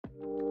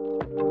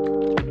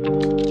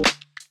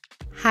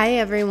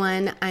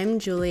everyone, I'm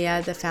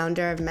Julia, the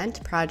founder of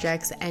MENT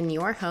Projects and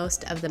your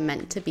host of the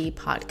MENT to Be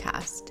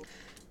podcast.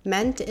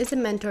 MENT is a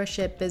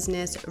mentorship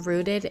business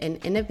rooted in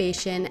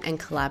innovation and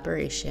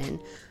collaboration.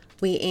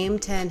 We aim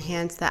to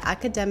enhance the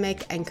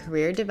academic and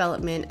career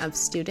development of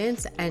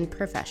students and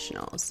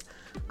professionals.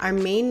 Our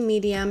main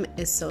medium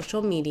is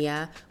social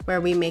media,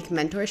 where we make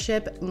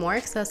mentorship more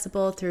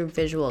accessible through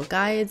visual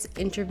guides,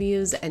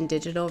 interviews, and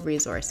digital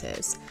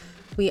resources.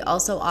 We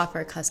also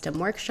offer custom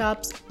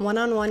workshops,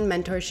 one-on-one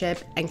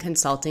mentorship, and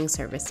consulting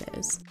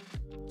services.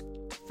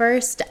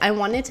 First, I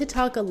wanted to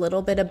talk a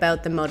little bit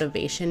about the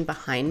motivation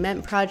behind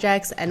MENT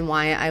Projects and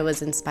why I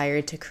was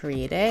inspired to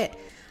create it.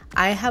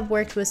 I have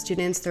worked with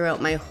students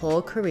throughout my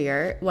whole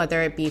career,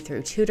 whether it be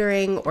through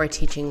tutoring or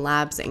teaching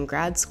labs in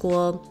grad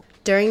school.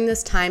 During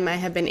this time, I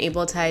have been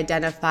able to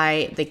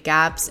identify the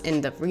gaps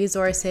in the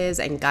resources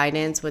and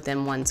guidance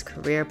within one's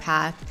career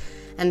path.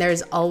 And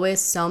there's always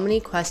so many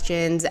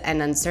questions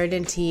and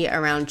uncertainty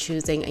around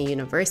choosing a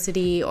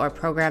university or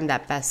program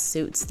that best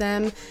suits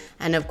them,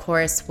 and of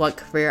course, what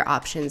career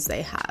options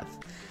they have.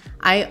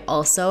 I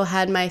also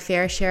had my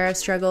fair share of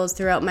struggles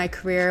throughout my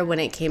career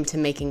when it came to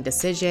making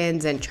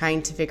decisions and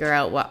trying to figure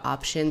out what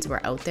options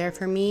were out there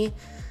for me.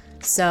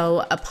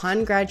 So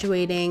upon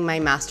graduating my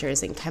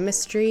master's in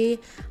chemistry,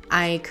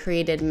 I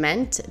created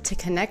MENT to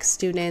connect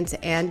students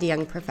and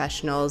young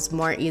professionals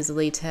more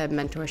easily to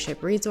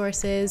mentorship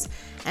resources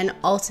and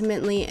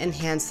ultimately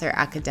enhance their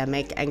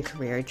academic and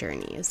career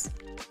journeys.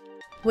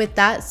 With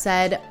that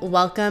said,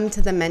 welcome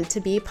to the MENT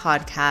to Be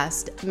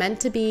podcast. MENT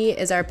to Be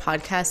is our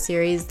podcast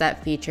series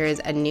that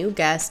features a new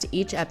guest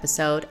each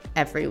episode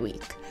every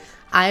week.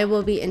 I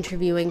will be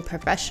interviewing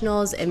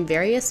professionals in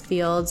various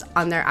fields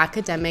on their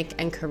academic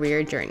and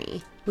career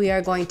journey. We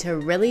are going to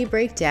really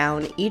break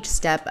down each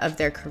step of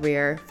their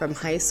career from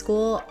high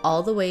school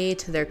all the way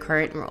to their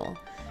current role.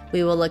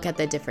 We will look at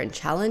the different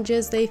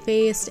challenges they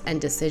faced and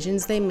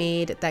decisions they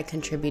made that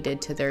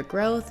contributed to their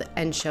growth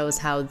and shows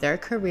how their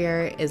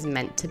career is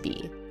meant to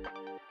be.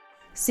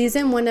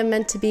 Season 1 of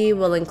MENT to Be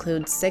will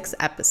include 6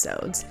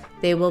 episodes.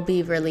 They will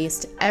be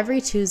released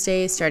every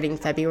Tuesday starting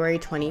February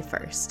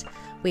 21st.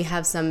 We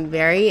have some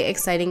very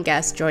exciting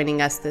guests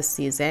joining us this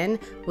season.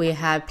 We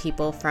have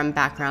people from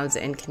backgrounds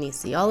in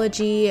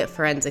kinesiology,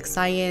 forensic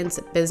science,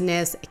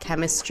 business,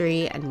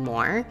 chemistry, and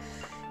more.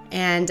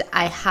 And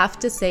I have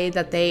to say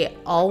that they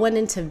all went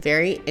into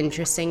very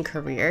interesting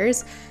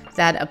careers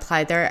that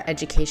apply their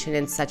education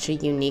in such a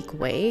unique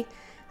way.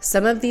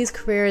 Some of these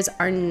careers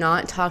are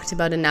not talked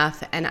about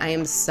enough, and I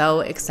am so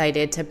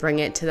excited to bring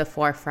it to the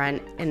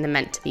forefront in the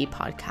MENT to Be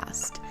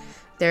podcast.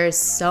 There's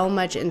so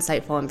much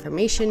insightful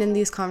information in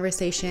these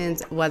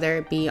conversations, whether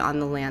it be on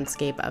the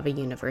landscape of a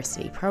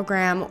university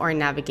program or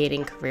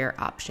navigating career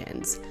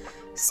options.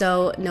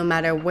 So no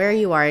matter where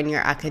you are in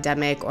your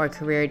academic or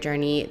career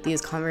journey,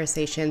 these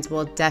conversations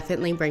will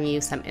definitely bring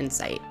you some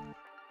insight.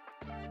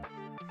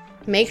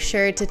 Make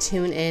sure to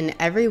tune in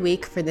every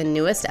week for the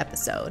newest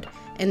episode.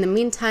 In the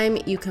meantime,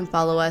 you can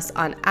follow us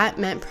on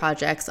 @MENT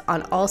Projects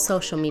on all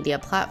social media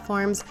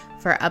platforms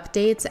for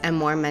updates and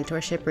more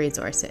mentorship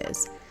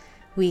resources.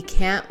 We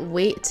can't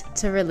wait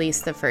to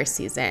release the first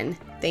season.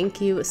 Thank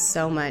you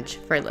so much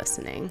for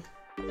listening.